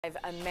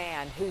A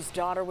man whose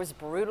daughter was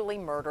brutally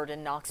murdered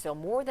in Knoxville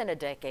more than a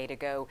decade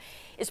ago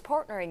is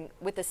partnering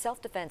with the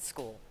self-defense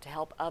school to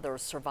help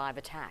others survive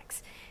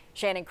attacks.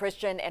 Channon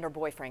Christian and her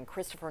boyfriend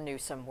Chris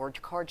Newsom were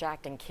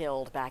carjacked and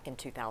killed back in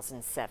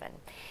 2007.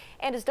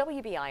 And as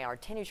WBIR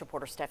 10 News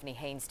reporter Stephanie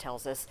Haynes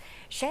tells us,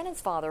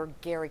 Shannon's father,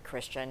 Gary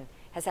Christian,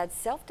 has had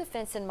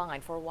self-defense in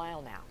mind for a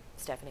while now.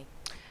 Stephanie.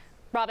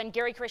 Robin,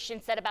 Gary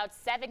Christian said about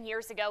 7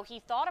 years ago he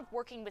thought of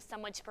working with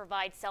someone to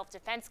provide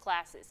self-defense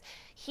classes.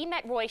 He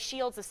met Roy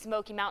Shields of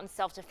Smoky Mountain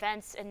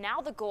Self-Defense, and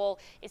now the goal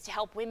is to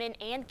help women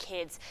and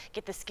kids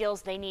get the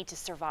skills they need to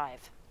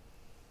survive.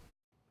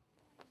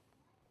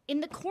 In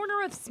the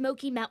corner of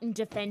Smoky Mountain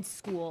Defense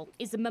School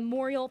is a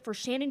memorial for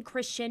Channon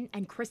Christian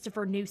and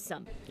Christopher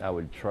Newsom. I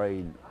would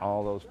trade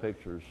all those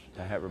pictures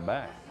to have her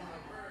back,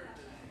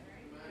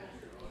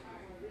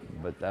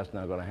 but that's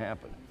not going to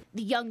happen.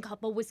 The young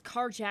couple was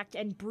carjacked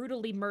and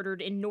brutally murdered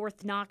in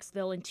North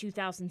Knoxville in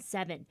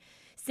 2007.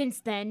 Since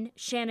then,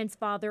 Shannon's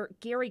father,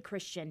 Gary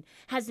Christian,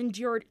 has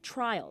endured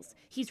trials.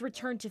 He's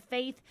returned to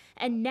faith,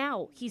 and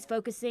now he's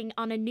focusing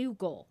on a new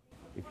goal.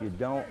 If you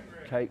don't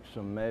take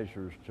some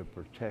measures to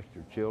protect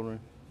your children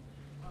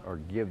or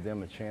give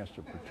them a chance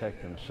to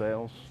protect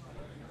themselves,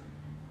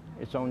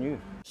 it's on you.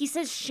 He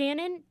says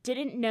Channon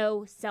didn't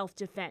know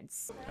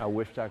self-defense. I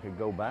wished I could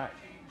go back.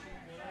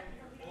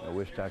 I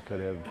wished I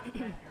could have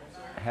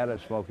had a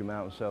Smoky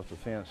Mountain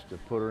self-defense to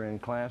put her in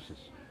classes.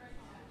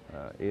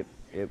 It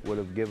would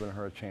have given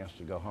her a chance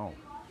to go home.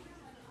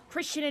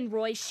 Christian and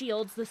Roy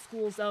Shields, the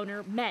school's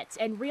owner, met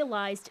and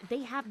realized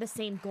they have the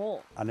same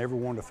goal. I never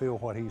wanted to feel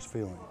what he's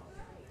feeling.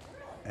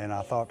 And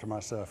I thought to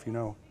myself, you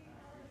know,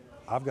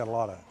 I've got a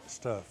lot of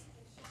stuff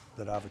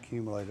that I've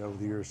accumulated over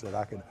the years that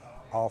I could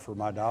offer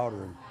my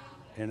daughter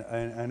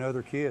and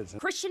other kids.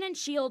 Christian and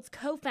Shields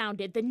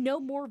co-founded the No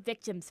More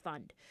Victims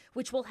Fund,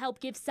 which will help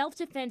give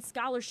self-defense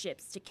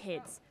scholarships to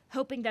kids,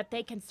 hoping that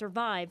they can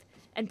survive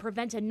and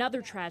prevent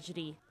another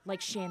tragedy like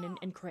Channon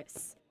and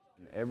Chris.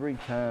 Every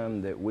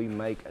time that we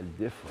make a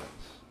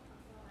difference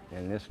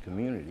in this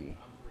community,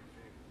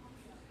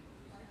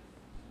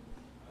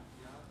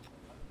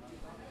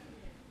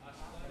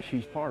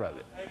 she's part of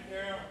it.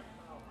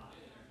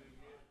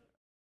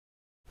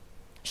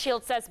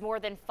 Shields says more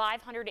than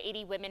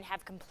 580 women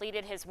have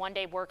completed his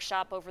one-day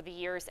workshop over the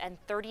years, and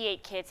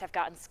 38 kids have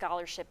gotten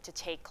scholarship to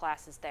take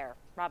classes there.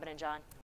 Robin and John.